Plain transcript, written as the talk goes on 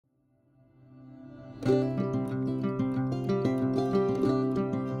Hi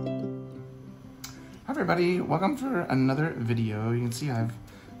everybody, welcome for another video. You can see I've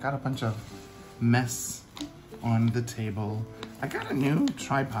got a bunch of mess on the table. I got a new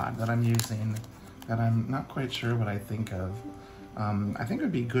tripod that I'm using that I'm not quite sure what I think of. I think it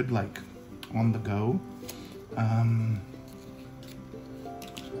would be good like on the go.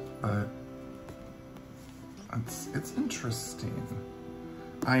 But it's interesting.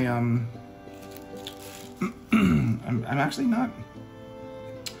 I'm actually not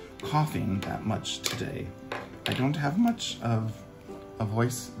coughing that much today. I don't have much of a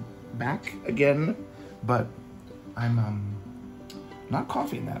voice back again, but I'm not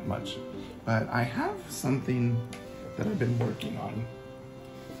coughing that much. But I have something that I've been working on.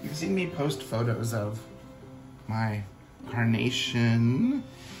 You've seen me post photos of my carnation.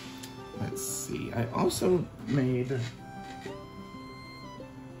 Let's see, I also made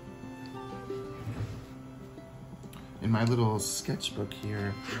in my little sketchbook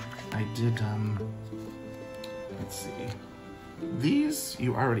here, I did, let's see, these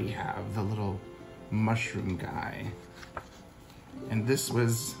you already have, the little mushroom guy. And this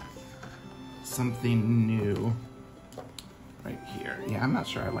was something new right here. Yeah, I'm not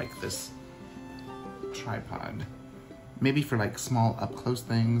sure I like this tripod. Maybe for like small up close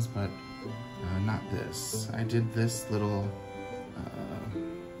things, but not this. I did this little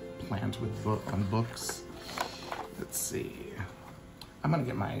plant with on books. Let's see. I'm gonna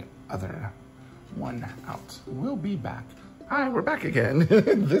get my other one out. We'll be back. Hi, we're back again.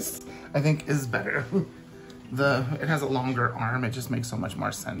 This, I think, is better. It has a longer arm. It just makes so much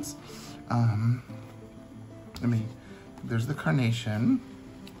more sense. There's the carnation.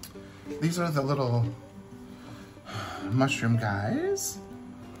 These are the little mushroom guys.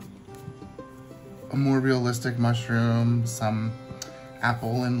 A more realistic mushroom, some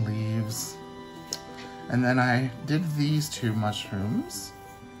apple and leaves. And then I did these two mushrooms.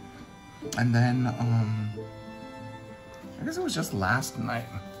 And then, I guess it was just last night,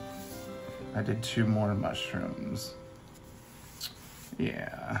 I did 2 more mushrooms.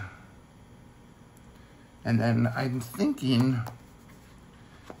 Yeah. And then I'm thinking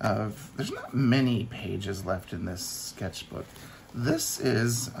of, there's not many pages left in this sketchbook. This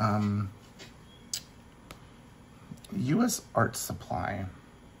is US Art Supply.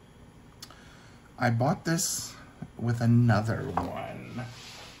 I bought this with another one.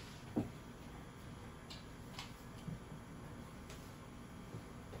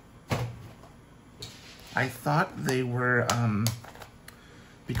 I thought they were,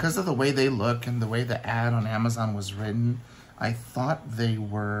 because of the way they look and the way the ad on Amazon was written, I thought they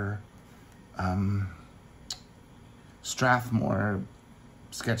were Strathmore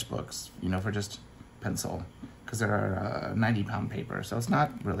sketchbooks, you know, for just pencil, because they're 90-pound paper, so it's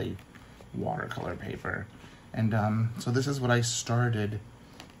not really watercolor paper. And so this is what I started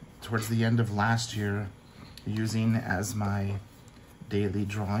towards the end of last year using as my daily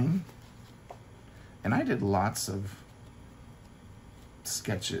drawing. And I did lots of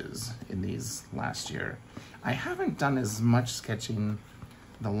sketches in these last year. I haven't done as much sketching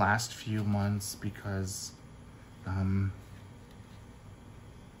the last few months because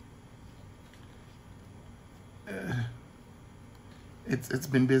it's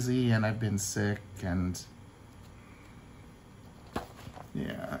been busy and I've been sick, and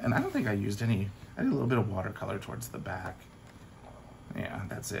yeah, and I don't think I used any. I did a little bit of watercolor towards the back. Yeah,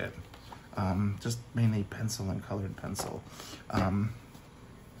 that's it. Just mainly pencil and colored pencil.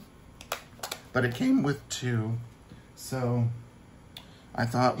 But it came with 2, so I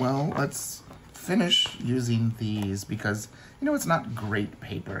thought, well, let's finish using these because, you know, it's not great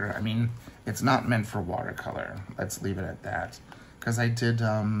paper. I mean, it's not meant for watercolor. Let's leave it at that. Because I did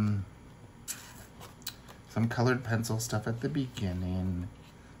some colored pencil stuff at the beginning,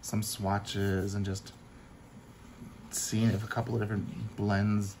 some swatches, and just seeing if a couple of different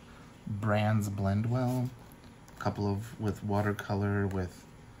brands blend well. A couple of with watercolor, with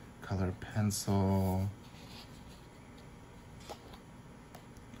colored pencil,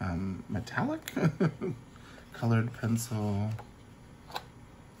 metallic, colored pencil,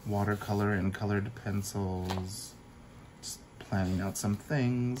 watercolor and colored pencils, just planning out some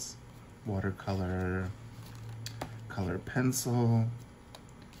things, watercolor, colored pencil,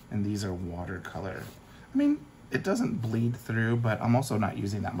 and these are watercolor. I mean, it doesn't bleed through, but I'm also not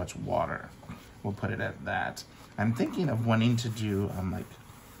using that much water. We'll put it at that. I'm thinking of wanting to do, like,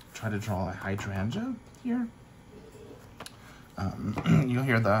 try to draw a hydrangea here.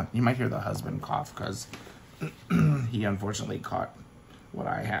 You might hear the husband cough because he unfortunately caught what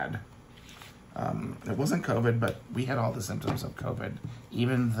I had. It wasn't COVID, but we had all the symptoms of COVID.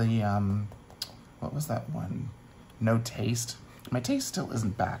 Even the what was that one? No taste. My taste still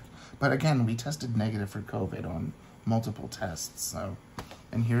isn't back. But again, we tested negative for COVID on multiple tests. So,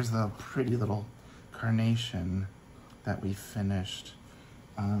 and here's the pretty little carnation that we finished.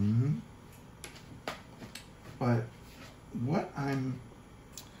 But what I'm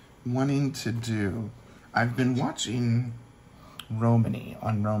wanting to do, I've been watching Romany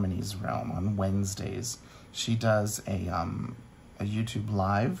on Romany's Realm on Wednesdays. She does a YouTube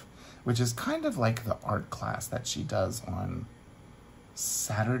live, which is kind of like the art class that she does on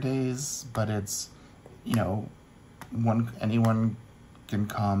Saturdays, but it's, you know, anyone can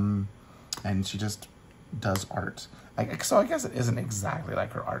come, and she just does art. So I guess it isn't exactly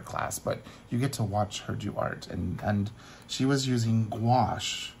like her art class, but you get to watch her do art. And she was using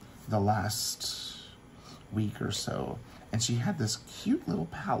gouache the last week or so, and she had this cute little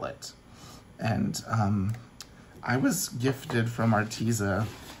palette. And I was gifted from ARTEZA,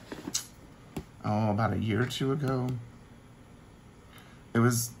 about a year or two ago. It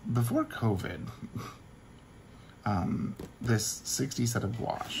was before COVID, this 60 set of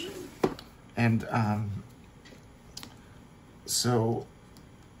gouache. And so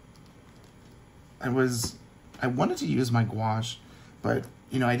I wanted to use my gouache, but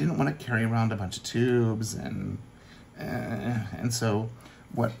you know, I didn't want to carry around a bunch of tubes, and so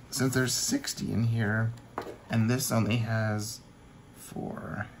since there's 60 in here, and this only has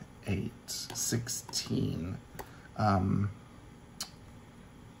 4, 8, 16,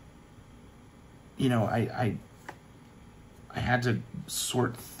 you know, I had to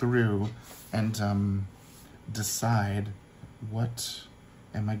sort through and decide what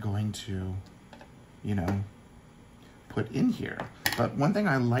am I going to, you know, put in here. But one thing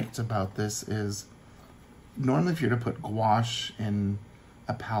I liked about this is, normally if you're to put gouache in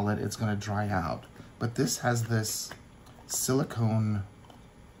a palette, it's going to dry out. But this has this silicone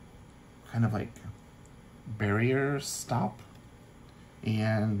kind of like barrier stop.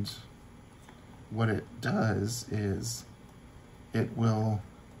 And what it does is it will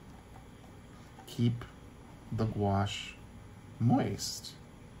keep the gouache moist,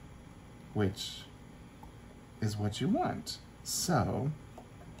 which is what you want. So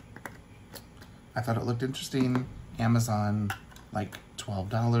I thought it looked interesting. Amazon, like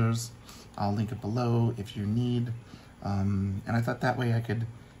 $12. I'll link it below if you need. And I thought that way I could,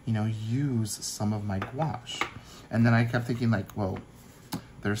 you know, use some of my gouache. And then I kept thinking, like, well,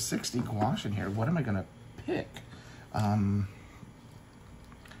 there's 60 gouache in here. What am I gonna pick? And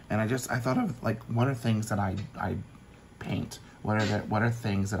I thought of, like, what are things that I paint? What are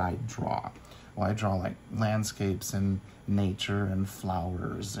things that I draw? Well, I draw like landscapes and nature and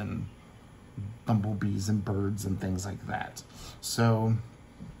flowers and bumblebees and birds and things like that. So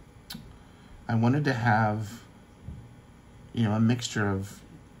I wanted to have, you know, a mixture of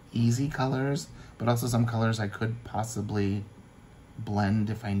easy colors, but also some colors I could possibly blend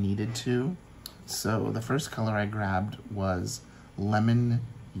if I needed to. So the first color I grabbed was lemon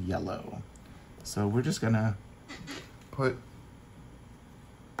yellow. So we're just gonna put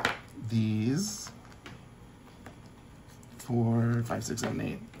these 4, 5, 6, 7,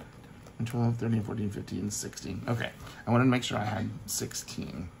 8, and 12, 13, 14, 15, 16. Okay, I wanted to make sure I had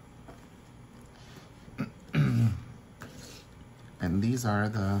 16. And these are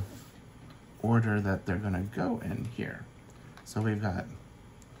the order that they're gonna go in here. So we've got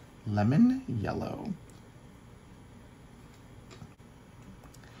lemon yellow.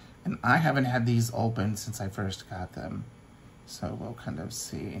 And I haven't had these open since I first got them. So we'll kind of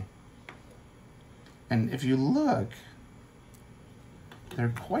see. And if you look,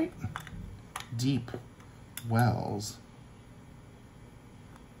 they're quite deep wells.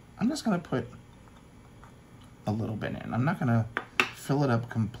 I'm just gonna put a little bit in. I'm not gonna fill it up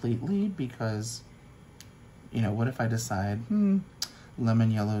completely because, you know, what if I decide,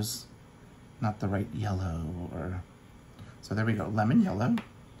 lemon yellow's not the right yellow, or, so there we go, lemon yellow.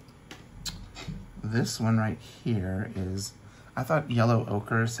 This one right here is, I thought yellow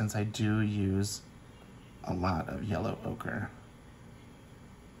ochre, since I do use a lot of yellow ochre.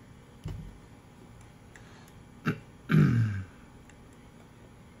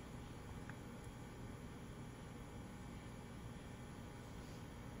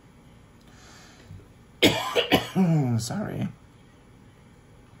 Sorry.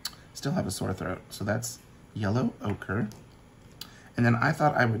 Still have a sore throat. So that's yellow ochre. And then I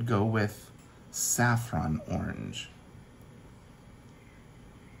thought I would go with saffron orange.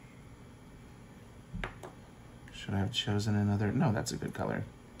 Should I have chosen another? No, that's a good color.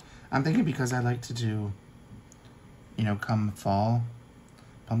 I'm thinking because I like to do, you know, come fall,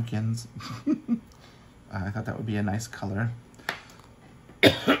 pumpkins. I thought that would be a nice color.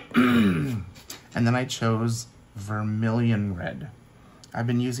 And And then I chose vermilion red. I've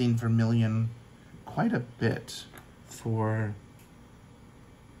been using vermilion quite a bit I've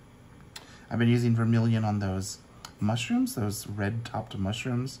been using vermilion on those mushrooms, those red topped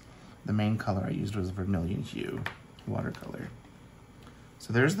mushrooms. The main color I used was vermilion hue watercolor.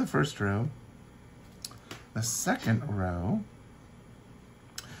 So there's the first row. The second row,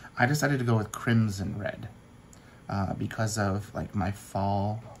 I decided to go with crimson red because of like my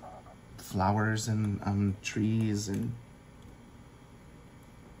fall flowers and trees, and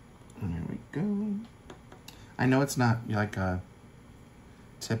there we go. I know it's not like a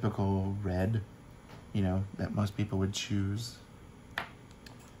typical red, you know, that most people would choose.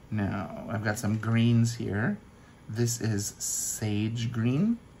 Now, I've got some greens here. This is sage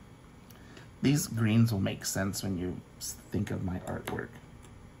green. These greens will make sense when you think of my artwork.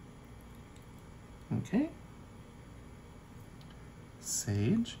 Okay.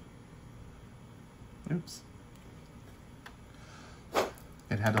 Sage. Oops.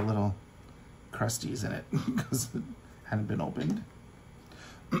 It had a little crusties in it because it hadn't been opened.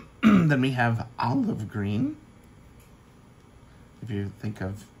 Then we have olive green, if you think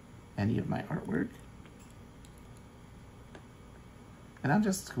of any of my artwork. And I'm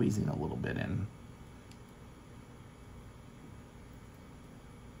just squeezing a little bit in.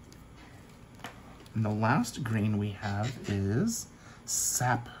 And the last green we have is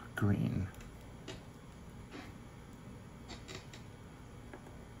sap green.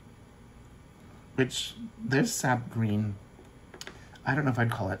 Which, this sap green, I don't know if I'd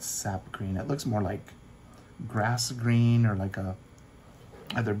call it sap green. It looks more like grass green, or like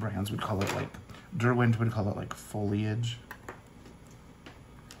other brands would call it, like Derwent would call it like foliage.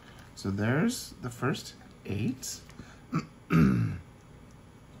 So there's the first 8.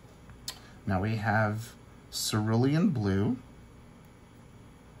 Now we have cerulean blue.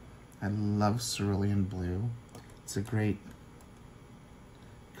 I love cerulean blue. It's a great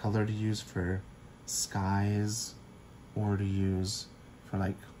color to use for skies or to use for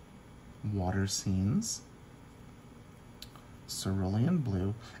like water scenes. Cerulean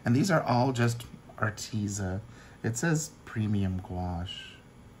blue. And these are all just ARTEZA. It says premium gouache.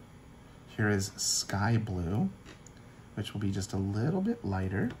 Here is sky blue, which will be just a little bit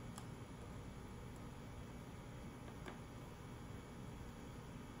lighter.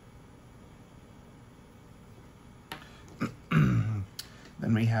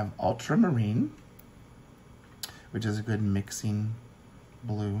 Then we have ultramarine, which is a good mixing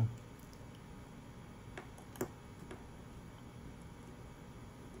blue.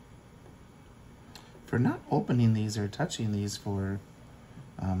 For not opening these or touching these for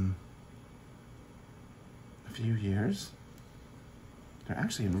a few years, they're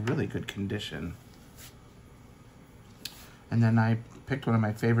actually in really good condition. And then I picked one of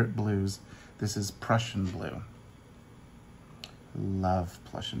my favorite blues. This is Prussian blue. Love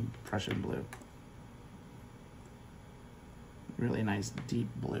Prussian blue. Really nice deep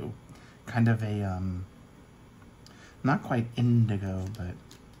blue. Kind of a, not quite indigo, but,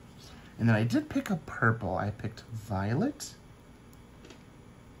 and then I did pick a purple. I picked violet.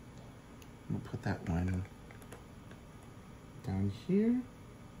 We'll put that one down here.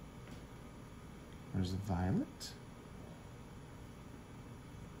 There's violet.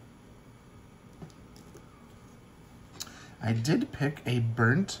 I did pick a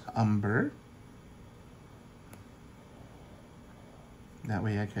burnt umber. That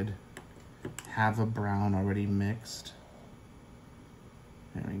way I could have a brown already mixed.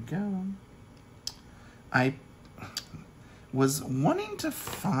 There we go. I was wanting to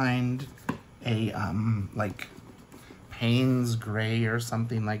find a like Payne's gray or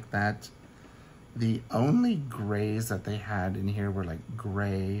something like that. The only grays that they had in here were like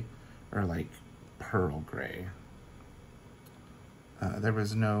gray or like pearl gray. There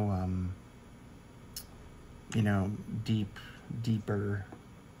was no, you know, deeper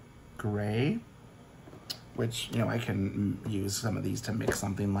gray, which, you know, I can use some of these to mix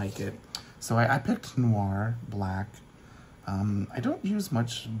something like it. So I picked noir, black. I don't use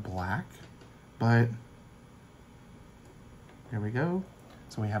much black, but here we go.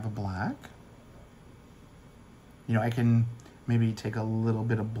 So we have a black. You know, I can maybe take a little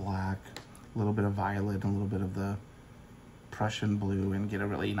bit of black, a little bit of violet, and a little bit of the Prussian blue and get a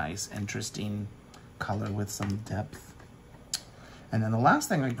really nice, interesting color with some depth. And then the last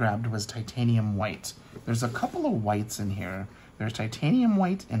thing I grabbed was titanium white. There's a couple of whites in here. There's titanium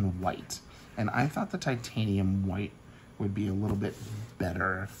white and white. And I thought the titanium white would be a little bit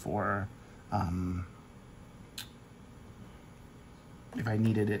better for if I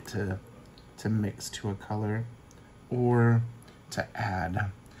needed it to mix to a color or to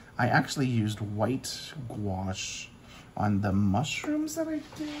add. I actually used white gouache on the mushrooms that I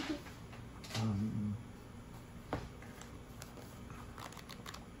did.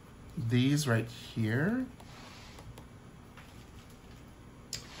 These right here,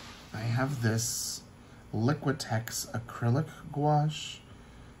 I have this Liquitex acrylic gouache,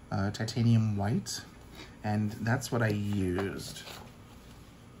 titanium white, and that's what I used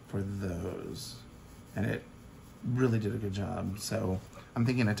for those. And it really did a good job. So I'm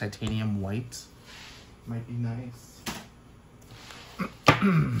thinking a titanium white might be nice.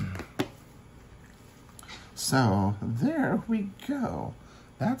 So there we go.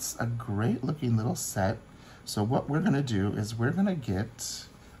 That's a great looking little set. So what we're gonna do is we're gonna get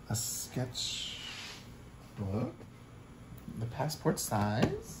a sketch book, the passport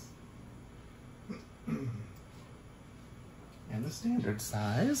size, and the standard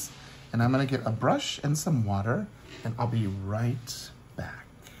size. And I'm gonna get a brush and some water, and I'll be right back.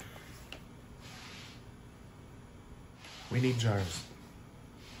 We need jars.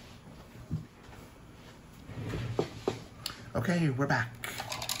 Okay, we're back.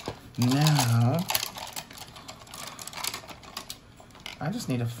 Now, I just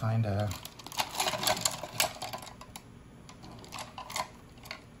need to find a,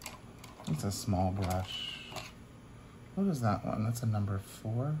 it's a small brush. What is that one? That's a number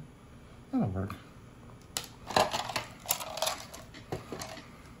 4. That'll work.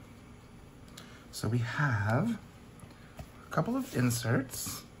 So we have a couple of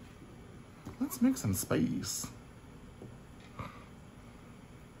inserts. Let's make some space.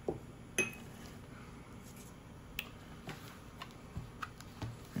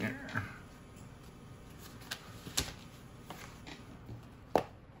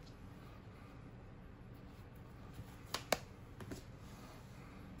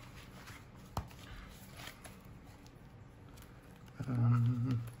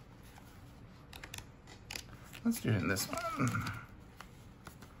 Let's do it in this one.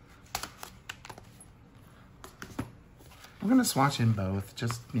 I'm gonna swatch in both,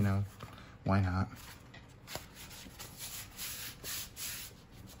 just, you know, why not?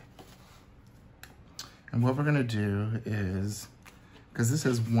 And what we're gonna do is, because this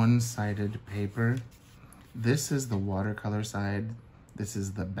is one-sided paper, this is the watercolor side, this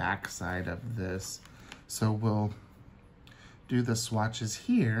is the back side of this. So we'll do the swatches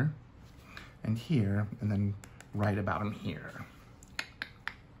here, and then write about them here.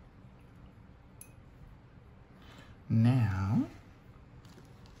 Now,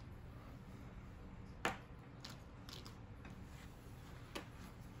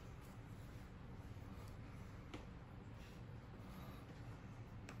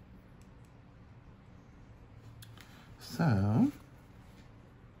 so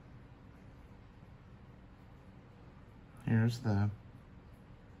here's the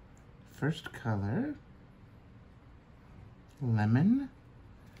first color, lemon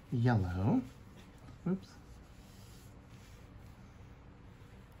yellow. Oops.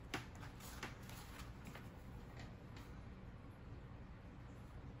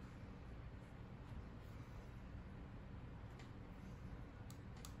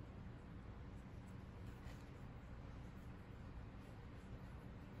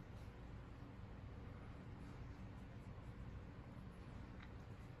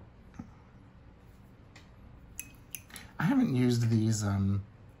 I haven't used these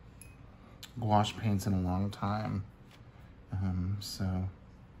gouache paints in a long time, so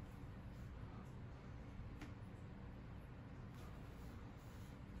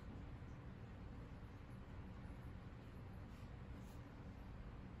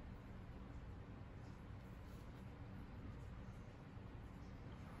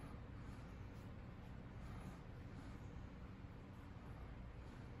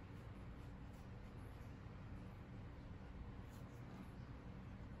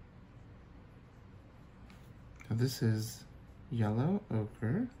this is yellow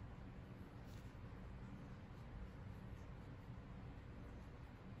ochre.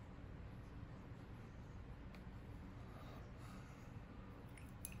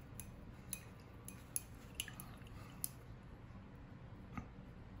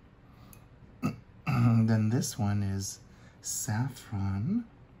 Then this one is saffron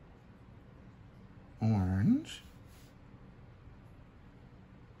orange.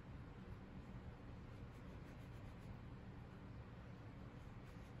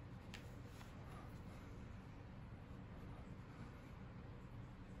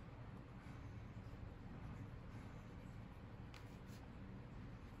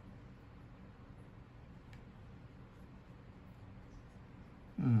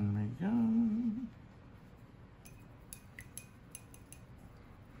 There we go.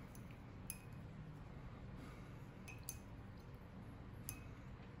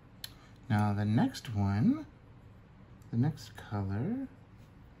 Now the next one, the next color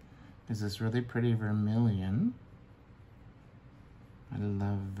is this really pretty vermilion. I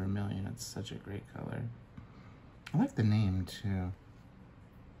love vermilion, it's such a great color. I like the name too.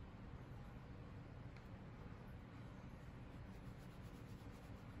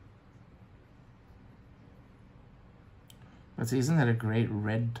 But see, isn't that a great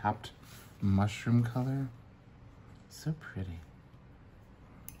red-topped mushroom color? So pretty.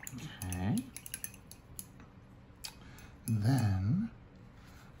 Okay. Then,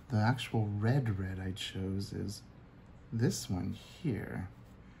 the actual red I chose is this one here.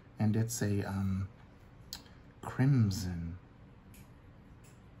 And it's a crimson.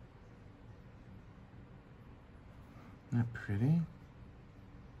 Isn't that pretty?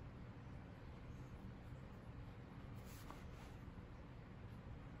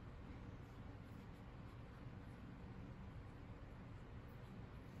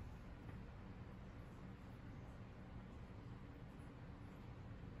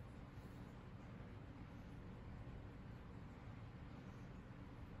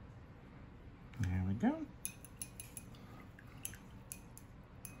 There we go.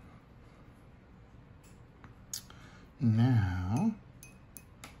 Now,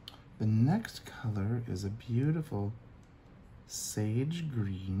 the next color is a beautiful sage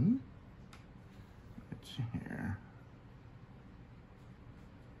green. Here.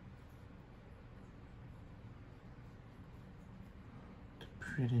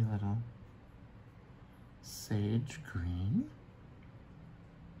 Pretty little sage green.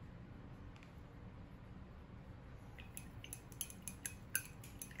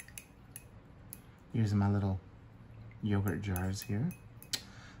 Using my little yogurt jars here.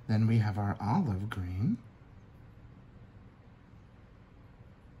 Then we have our olive green.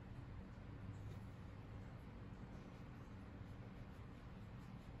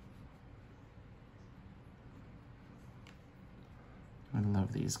 I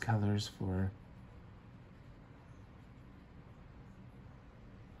love these colors for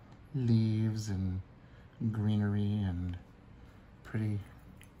leaves and greenery and pretty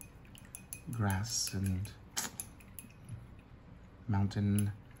grass and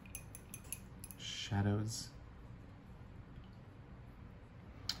mountain shadows.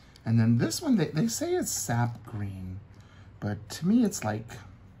 And then this one, they say it's sap green, but to me it's like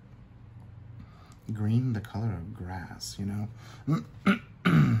green, the color of grass, you know?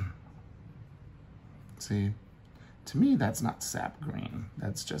 See, to me that's not sap green,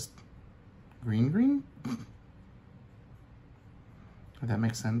 that's just green. If that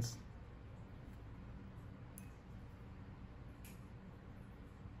makes sense.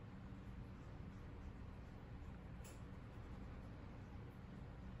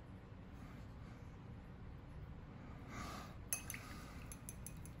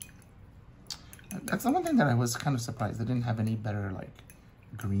 That's the one thing that I was kind of surprised. They didn't have any better, like,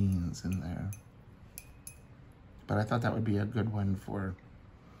 greens in there. But I thought that would be a good one for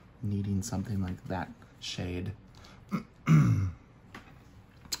needing something like that shade.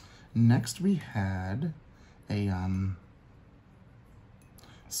 Next, we had a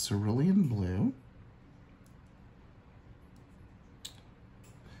cerulean blue.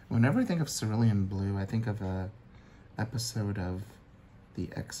 Whenever I think of cerulean blue, I think of a episode of The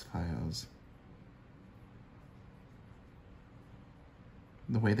X-Files.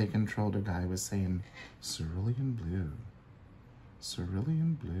 The way they controlled a guy was saying, cerulean blue,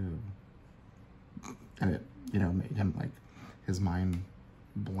 cerulean blue. And it, you know, made him, like, his mind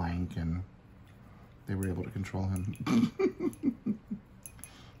blank, and they were able to control him.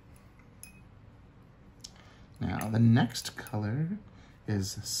 Now, the next color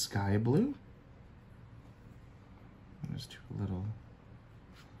is sky blue. There's two little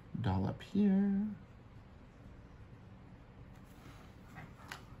dollop here.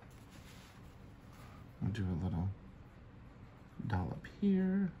 I'll do a little dollop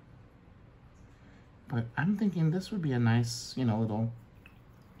here. But I'm thinking this would be a nice, you know, little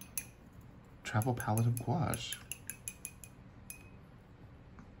travel palette of gouache.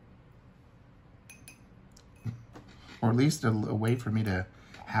 Or at least a way for me to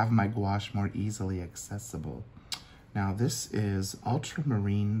have my gouache more easily accessible. Now this is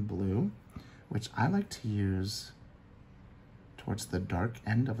ultramarine blue, which I like to use towards the dark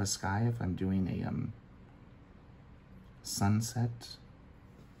end of a sky if I'm doing a sunset.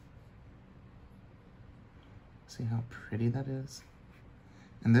 See how pretty that is?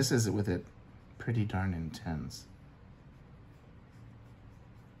 And this is with it pretty darn intense.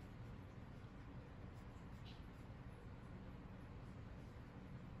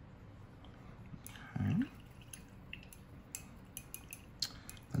 Okay.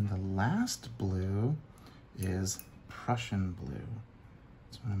 Then the last blue is Prussian blue.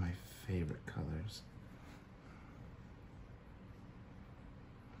 It's one of my favorite colors.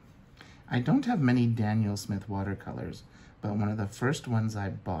 I don't have many Daniel Smith watercolors, but one of the first ones I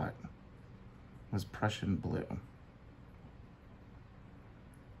bought was Prussian blue.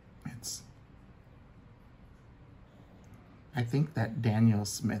 I think that Daniel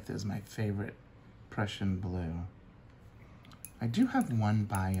Smith is my favorite Prussian blue. I do have one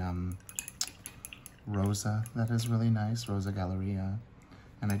by Rosa that is really nice, Rosa Galleria.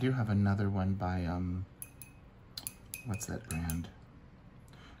 And I do have another one by, what's that brand?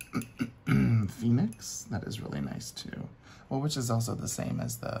 Phoenix, that is really nice too. Well, which is also the same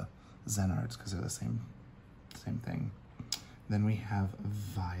as the Zen Arts because they're the same thing. Then we have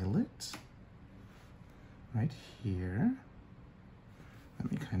Violet right here.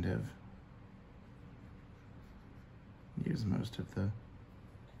 Let me kind of use most of the,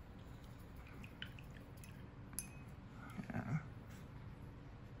 yeah.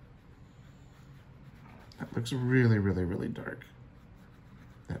 That looks really, really, really dark,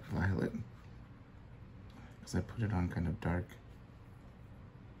 that violet, because I put it on kind of dark.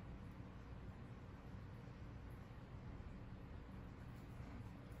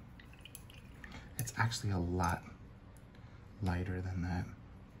 It's actually a lot lighter than that.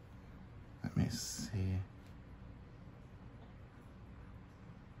 Let me see.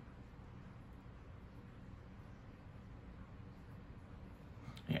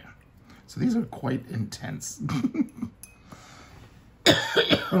 Yeah, so these are quite intense.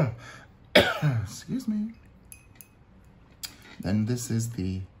 Excuse me. Then this is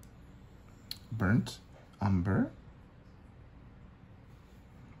the burnt umber.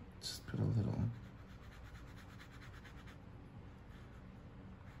 Just put a little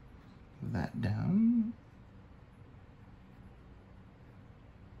of that down.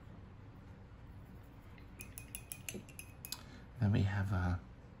 Then we have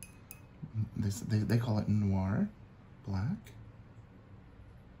this, they call it noir black.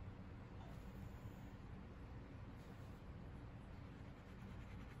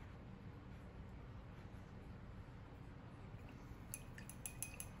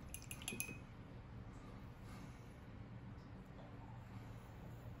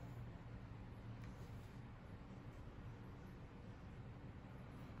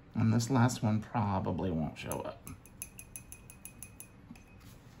 And this last one probably won't show up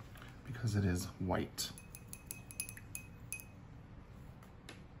because it is white.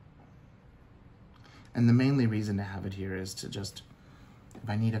 And the mainly reason to have it here is to just, if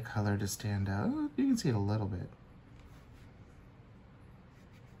I need a color to stand out, you can see it a little bit.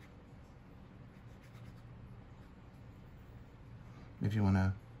 If you want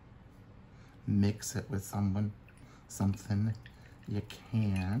to mix it with something, you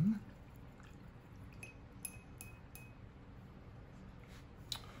can.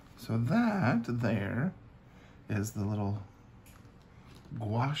 So that there is the little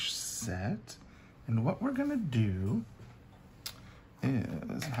gouache set. And what we're gonna do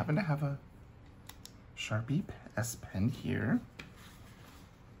is, I happen to have a Sharpie S pen here.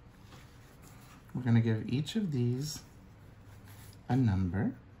 We're gonna give each of these a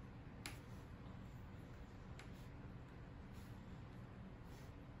number.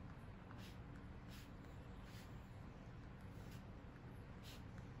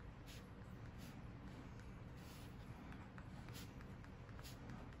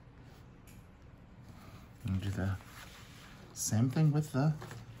 And do the same thing with the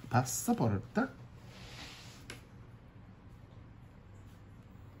passaporta.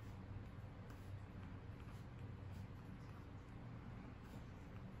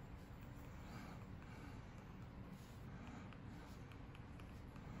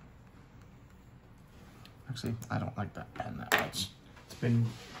 Actually, I don't like that pen that much. It's been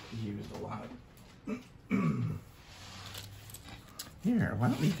used a lot. Here, why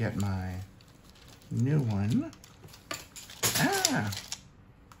don't we get my new one?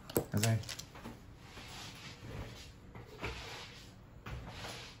 As I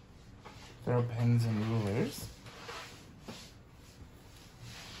throw pens and rulers.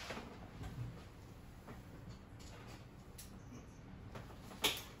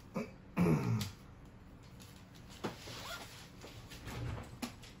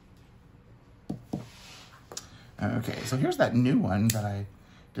 Okay, so here's that new one that I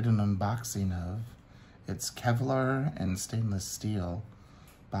did an unboxing of. It's Kevlar and stainless steel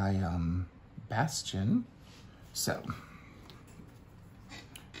by Bastion. So,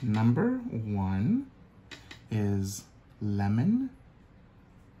 number 1 is lemon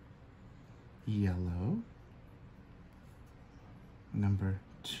yellow. Number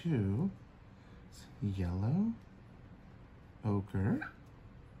 2 is yellow, ochre,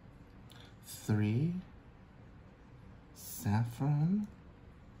 3 saffron,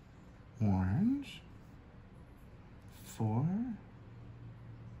 orange, 4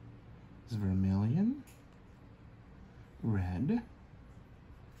 is vermilion, red,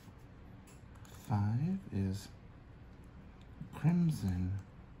 5 is crimson,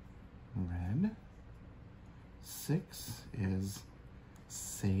 red, 6 is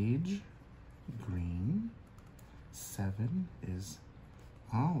sage, green, 7 is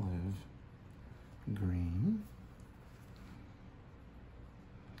olive, green,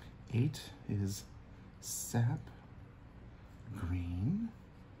 8 is sap, green,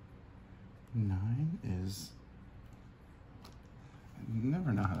 9 is, I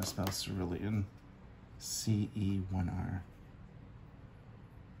never know how to spell cerulean, C-E-1-R.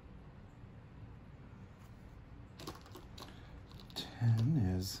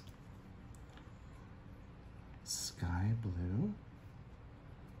 10 is sky blue,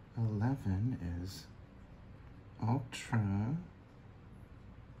 11 is ultra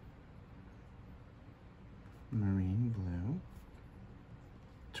marine blue,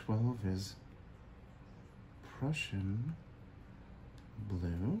 12 is Prussian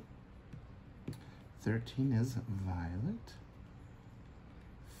blue, 13 is violet,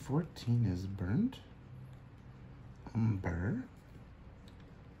 14 is burnt umber,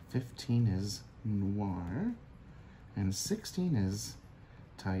 15 is noir, and 16 is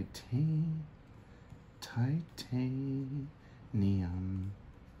titanium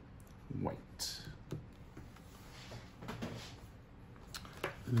white.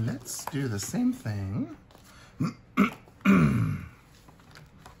 Let's do the same thing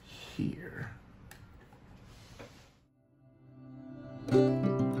here.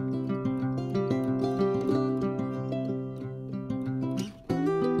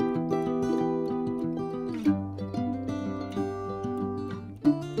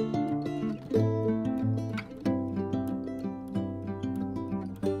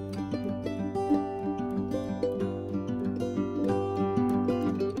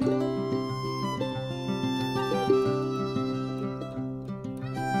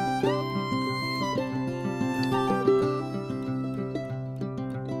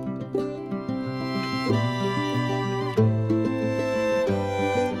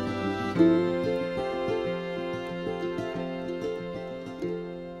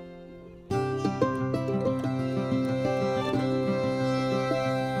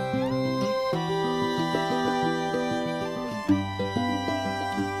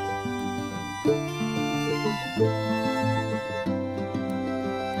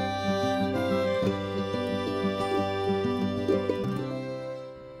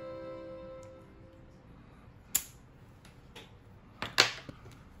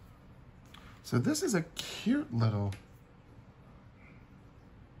 So this is a cute little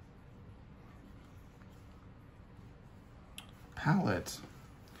palette.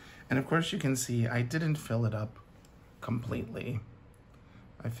 And of course you can see I didn't fill it up completely.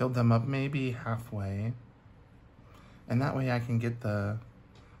 I filled them up maybe halfway. And that way I can get the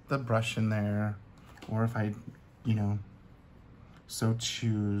brush in there, or if I, you know, so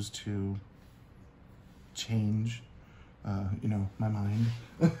choose to change you know, my mind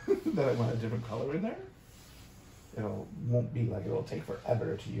that I want a different color in there. Won't be like it'll take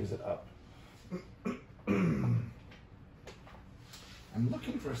forever to use it up. I'm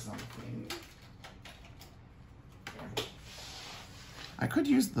looking for something. I could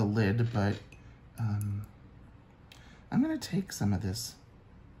use the lid, but I'm gonna take some of this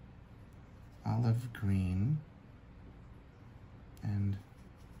olive green and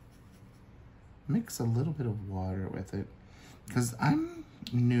mix a little bit of water with it, because I'm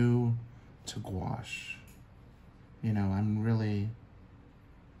new to gouache. You know, I'm really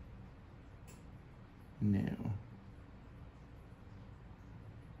new.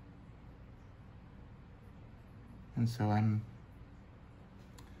 And so I'm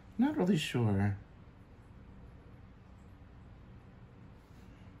not really sure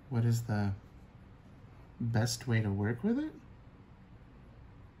what is the best way to work with it.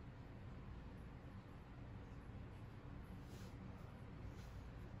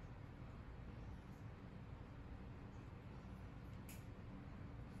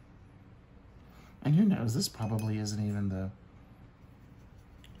 And who knows, this probably isn't even the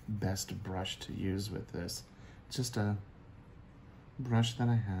best brush to use with this. It's just a brush that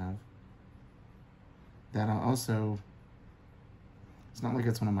I have that I'll also, it's not like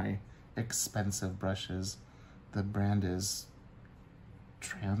it's one of my expensive brushes. The brand is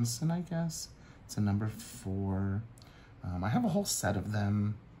Transon, I guess. It's a number 4 I have a whole set of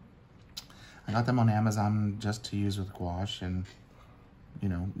them. I got them on Amazon just to use with gouache, and you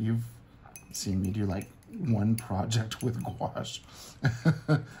know, you've seen me do like one project with gouache,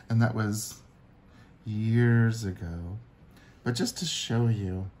 and that was years ago. But just to show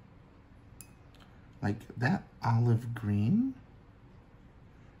you, like that olive green,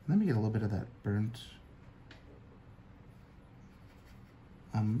 let me get a little bit of that burnt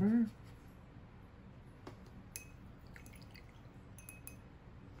umber.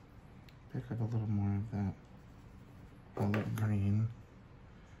 Pick up a little more of that olive green.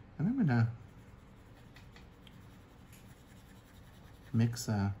 And I'm gonna mix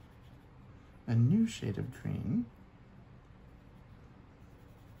a new shade of green.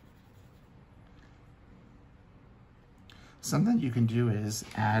 Something you can do is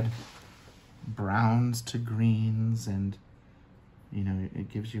add browns to greens, and you know, it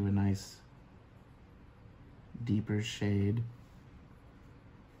gives you a nice deeper shade.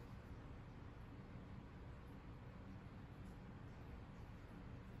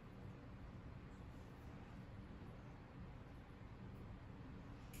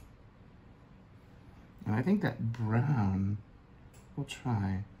 And I think that brown, we'll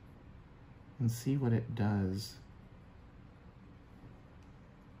try and see what it does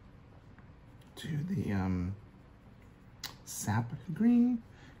to the sap green,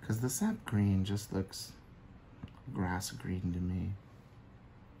 because the sap green just looks grass green to me.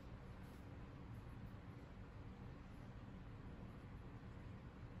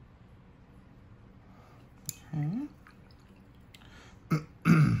 Okay.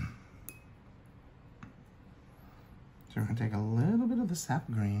 So we're gonna take a little bit of the sap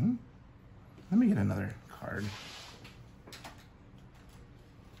green. Let me get another card.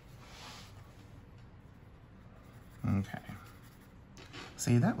 Okay.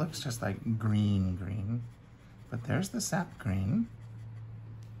 See, that looks just like green, but there's the sap green.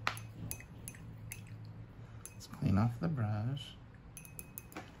 Let's clean off the brush.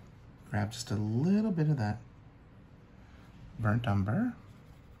 Grab just a little bit of that burnt umber.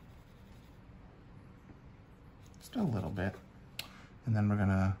 Just a little bit. And then we're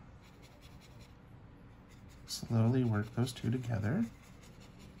gonna slowly work those two together.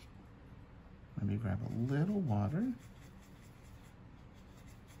 Maybe grab a little water.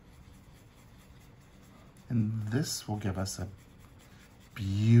 And this will give us a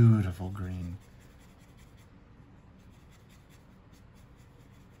beautiful green.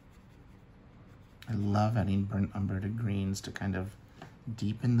 I love adding burnt umber to greens to kind of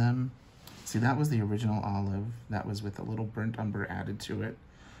deepen them. See, that was the original olive. That was with a little burnt umber added to it.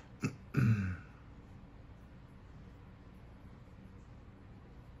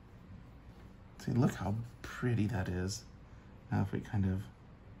 See, look how pretty that is. Now if we kind of,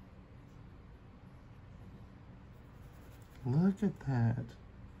 look at that.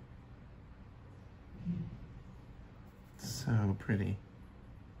 So pretty.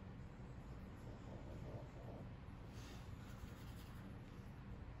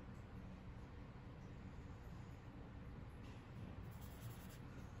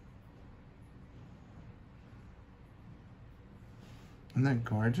 Isn't that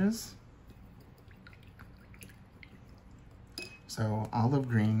gorgeous? So olive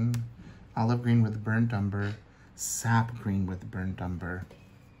green with burnt umber, sap green with burnt umber.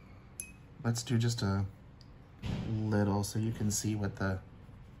 Let's do just a little so you can see what the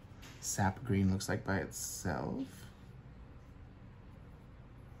sap green looks like by itself.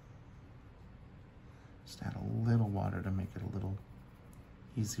 Just add a little water to make it a little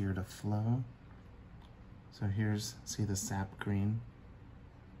easier to flow. So here's, see the sap green?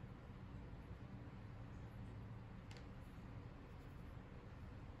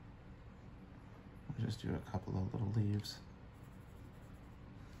 Just do a couple of little leaves.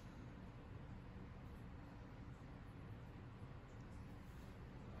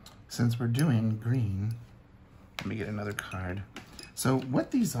 Since we're doing green, let me get another card. So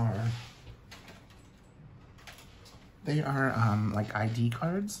what these are, they are like ID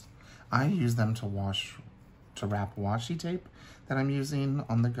cards. I use them to wrap washi tape that I'm using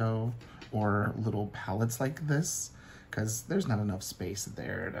on the go, or little pallets like this, because there's not enough space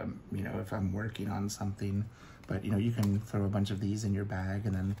there to, you know, if I'm working on something. But, you know, you can throw a bunch of these in your bag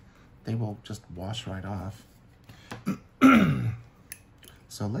and then they will just wash right off.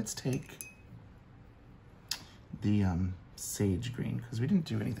 So let's take the sage green, because we didn't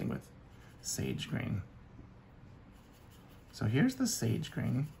do anything with sage green. So here's the sage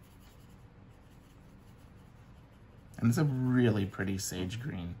green. And it's a really pretty sage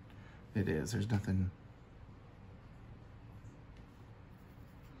green. It is, there's nothing.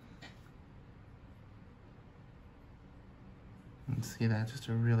 See that? Just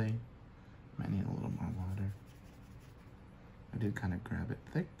a really, might need a little more water. I did kind of grab it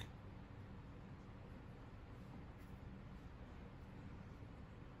thick.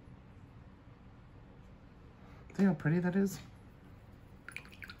 See how pretty that is?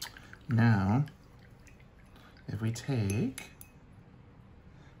 Now, if we take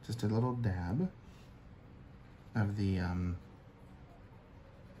just a little dab of the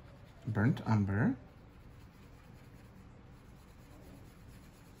burnt umber,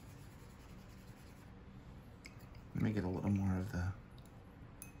 let me get a little more of the,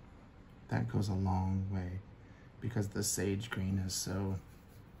 that goes a long way because the sage green is so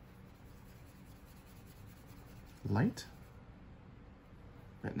light.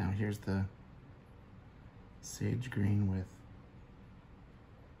 But now here's the sage green with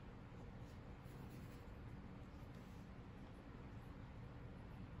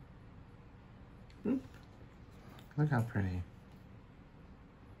boop. Look how pretty.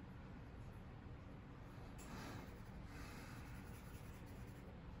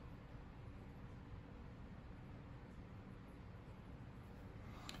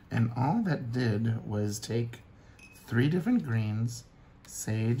 And all that did was take 3 different greens,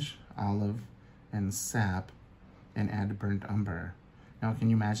 sage, olive, and sap, and add burnt umber. Now, can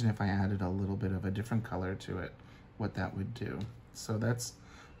you imagine if I added a little bit of a different color to it, what that would do? So that's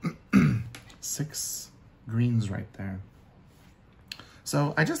 6 greens right there.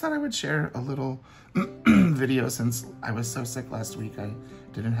 So I just thought I would share a little video since I was so sick last week. I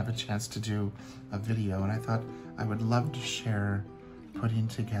didn't have a chance to do a video, and I thought I would love to share putting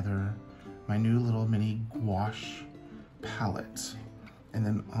together my new little mini gouache palette. And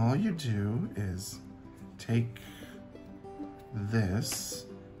then all you do is take this,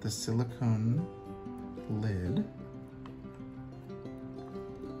 the silicone lid.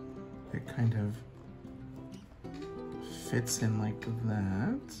 It kind of fits in like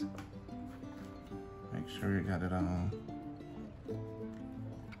that. Make sure you got it all.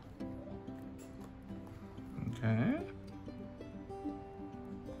 Okay.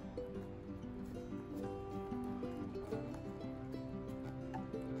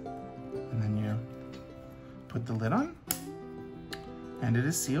 And then you put the lid on, and it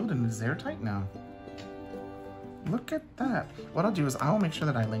is sealed and it's airtight now. Look at that. What I'll do is I'll make sure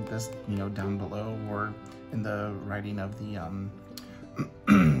that I link this, down below or in the writing of the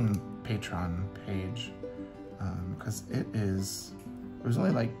Patreon page, because it was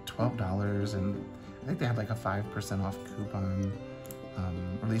only like $12, and I think they had like a 5% off coupon,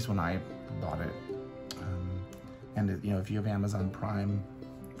 or at least when I bought it. And if you have Amazon Prime,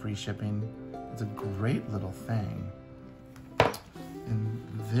 free shipping, it's a great little thing. And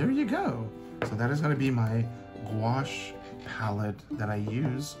there you go. So that is going to be my gouache palette that I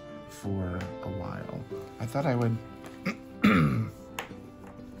use for a while. I thought I would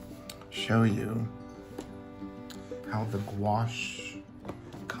show you how the gouache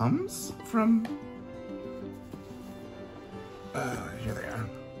comes from. Here they are.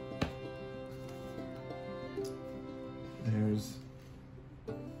 There's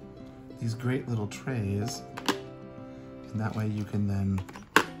these great little trays, and that way you can then,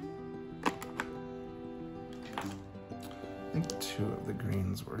 I think 2 of the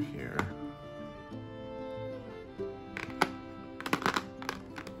greens were here.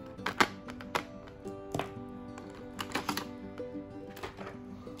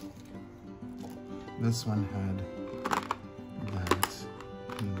 This one had that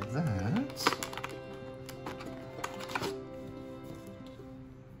and that.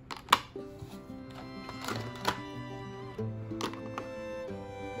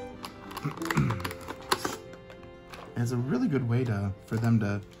 It's a really good way for them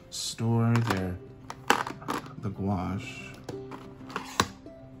to store the gouache.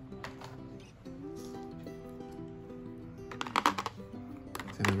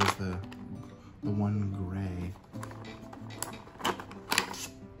 See, there was the one gray.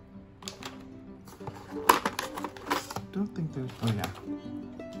 Don't think there's, oh yeah.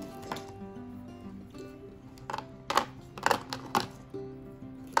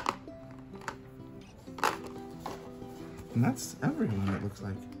 And that's everyone, it looks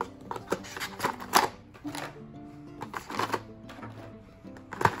like.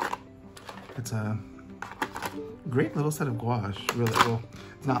 It's a great little set of gouache, really. Well,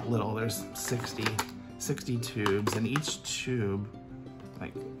 it's not little, there's 60 tubes, and each tube,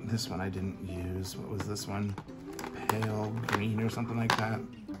 like this one I didn't use. What was this one? Pale green or something like that.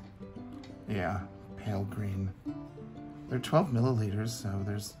 Yeah, pale green. They're 12 milliliters, so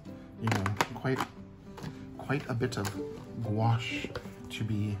there's, quite a bit of gouache to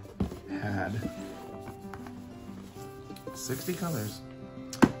be had. 60 colors.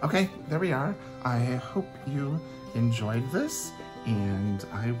 Okay, there we are. I hope you enjoyed this, and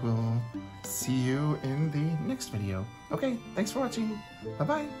I will see you in the next video. Okay, thanks for watching.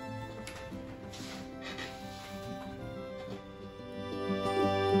 Bye-bye.